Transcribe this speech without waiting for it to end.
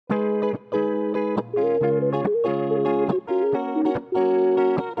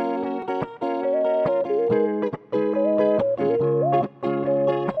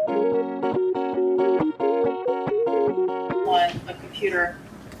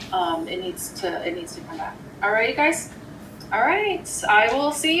it needs to come back. All right, you guys. All right, I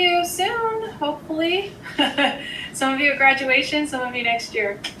will see you soon, hopefully. Some of you at graduation, some of you next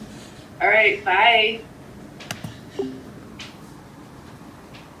year. All right, bye.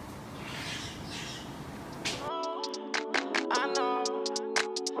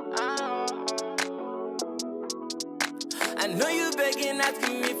 I know you begging,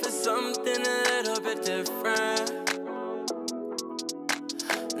 asking me for something a little bit different.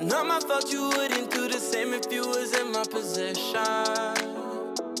 Not my fault you wouldn't do the same if you was in my position.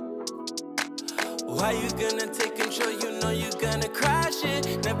 Why you gonna take control? You know you gonna crash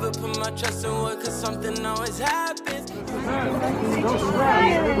it. Never put my trust in work, cause something always happens.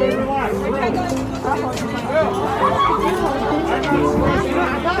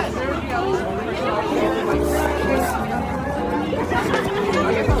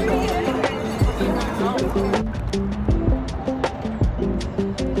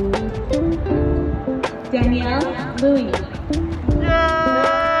 Danielle, Louis.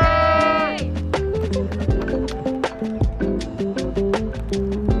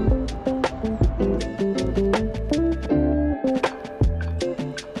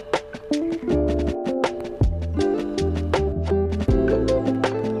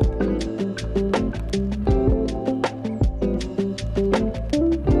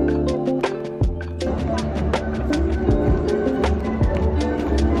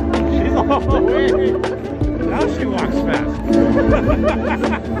 Now she walks fast.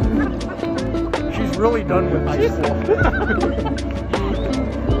 She's really done with high school.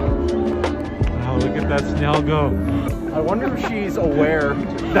 Oh, look at that snail go. I wonder if she's aware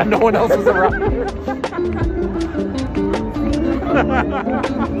that no one else is around here.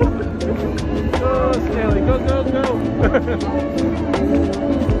 Go, Snaily, go, go, go.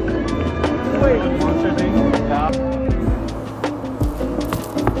 Wait, monster thing. Yeah.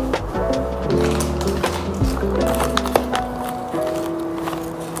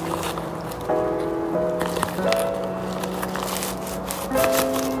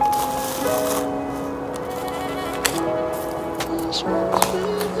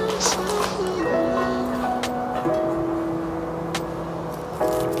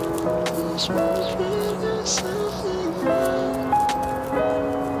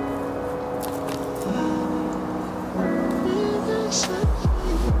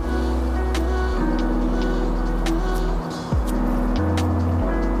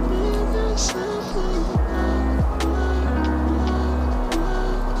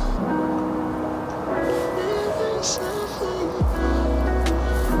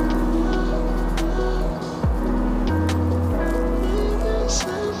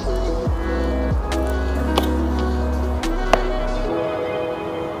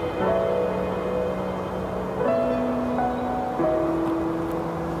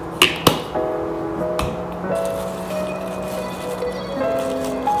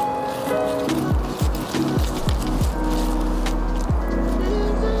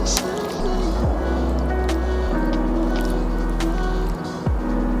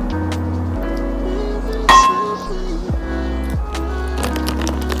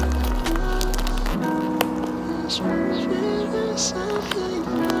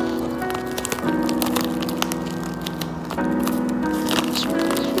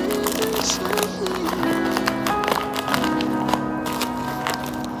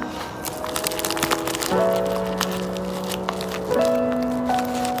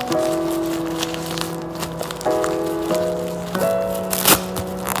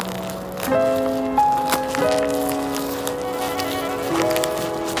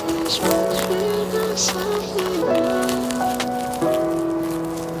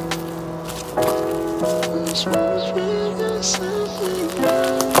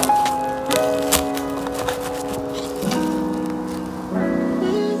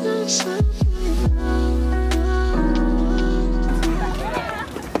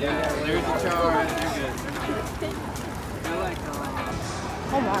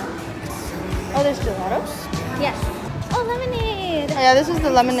 Oh, there's gelatos? Yes. Oh, lemonade. Yeah, this was the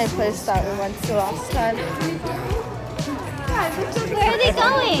lemonade place that we went to last time. Where are they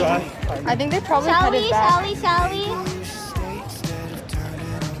going? I think they probably Shall headed we? back. Shall we? Shall we?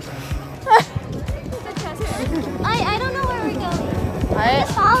 I don't know where we're going. I'm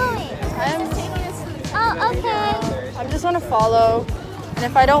just following. Oh, okay. I just want to follow, and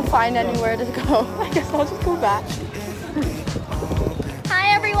if I don't find anywhere to go, I guess I'll just go back.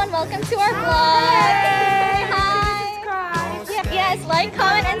 Hi everyone, welcome to our vlog. Hi. Yes, like,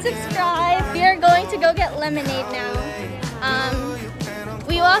 comment, and subscribe. We are going to go get lemonade now.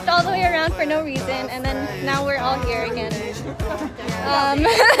 We walked all the way around for no reason, and then now we're all here again.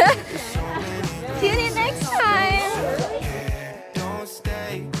 Tune in next time. Don't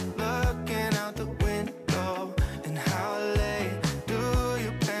stay looking out the window. And how late do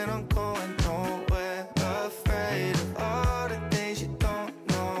you plan on going? Nowhere, afraid of all the things you don't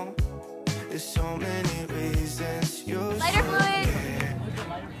know. There's so many reasons you Lighter fluid.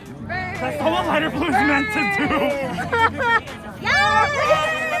 That's all what lighter fluid's meant to do. Yes!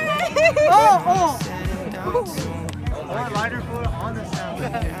 I want lighter fluid on the sound.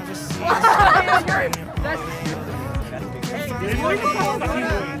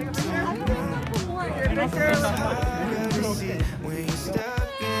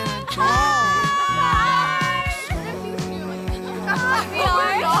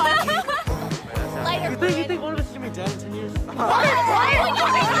 You think one of us is gonna be dead in 10 years?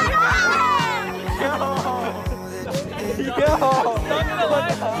 Yo!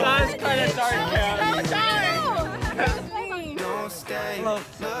 That's kind of dark,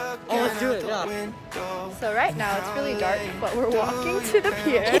 let's do it, yeah. So right now it's really dark, but we're walking to the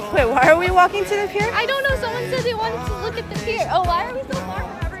pier. Wait, why are we walking to the pier? I don't know. Someone said they wanted to look at the pier. Oh, why are we so far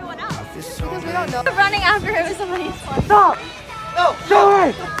from everyone else? Because we don't know. We're running after him. Somebody's far. Stop! No! Stay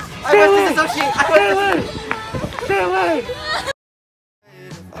away! I want to disassociate! Stay away! Stay away!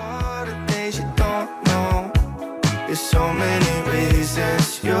 all the things you don't know. There's so many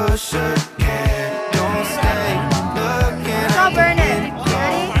reasons you should care.